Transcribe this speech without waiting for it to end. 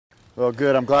Well,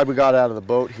 good. I'm glad we got out of the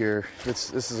boat here.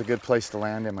 This is a good place to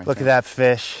land him, I Look think. at that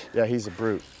fish. Yeah, he's a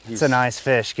brute. It's a nice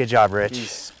fish. Good job, Rich.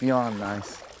 He's beyond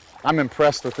nice. I'm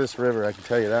impressed with this river, I can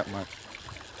tell you that much.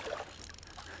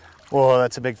 Whoa,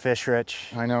 that's a big fish, Rich.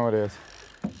 I know it is.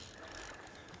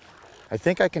 I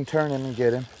think I can turn him and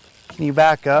get him. Can you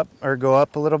back up or go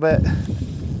up a little bit?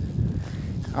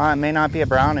 It may not be a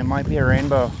brown, it might be a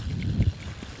rainbow.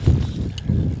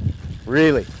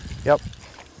 Really? Yep,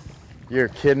 You're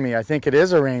kidding me. I think it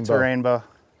is a rainbow. it's a rainbow.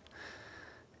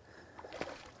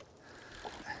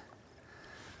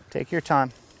 Take your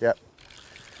time. Yep.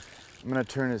 I'm gonna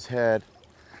turn his head.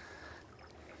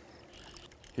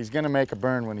 He's gonna make a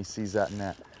burn when he sees that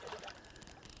net.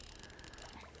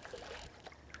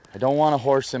 I don't want to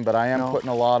horse him, but I am putting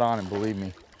a lot on him, believe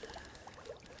me.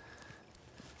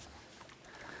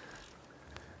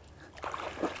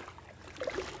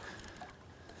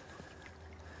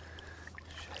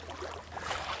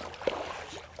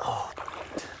 Oh,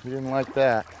 you didn't like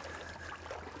that.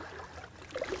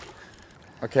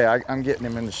 Okay, I'm getting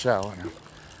him in the shallow now.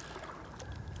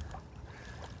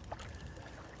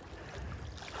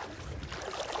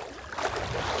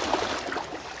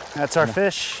 That's our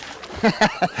fish.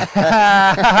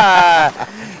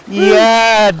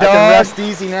 Yeah, dog. I can rest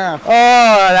easy now.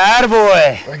 Oh,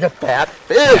 attaboy. Look at that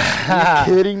fish. Are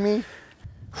you kidding me?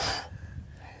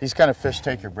 These kind of fish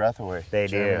take your breath away. They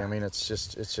Jeremy. do. I mean, it's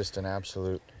just an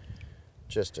absolute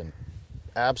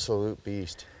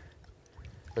beast.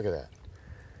 Look at that.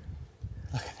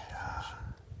 Look at that fish.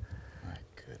 My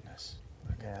goodness.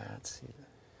 Look at that. Let's see.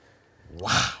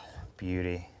 Wow.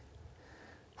 Beauty.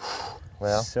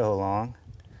 Well, So long.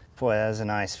 Boy, that was a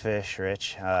nice fish,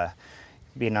 Rich.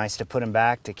 Be nice to put him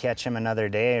back to catch him another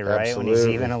day, right? When he's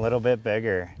Absolutely. even a little bit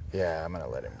bigger. yeah, I'm gonna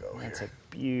let him go That's here.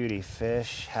 a beauty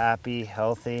fish. Happy,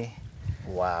 healthy.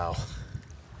 Wow.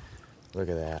 Look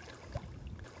at that.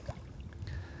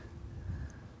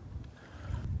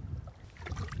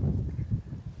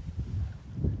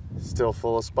 Still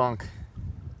full of spunk.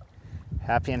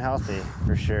 Happy and healthy,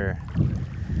 for sure.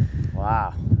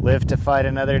 Wow. Live to fight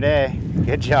another day.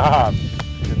 Good job.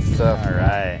 Good stuff. All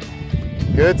right.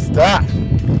 Good stuff.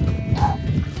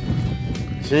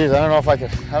 Jeez, I don't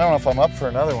know if I'm up for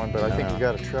another one, but I think you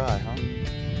gotta try, huh?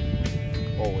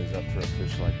 Always up for a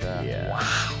fish like that. Yeah.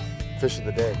 Wow. Fish of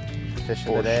the day. Fish of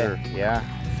For the day. sure. Yeah.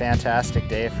 Fantastic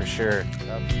day for sure.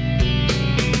 Yep.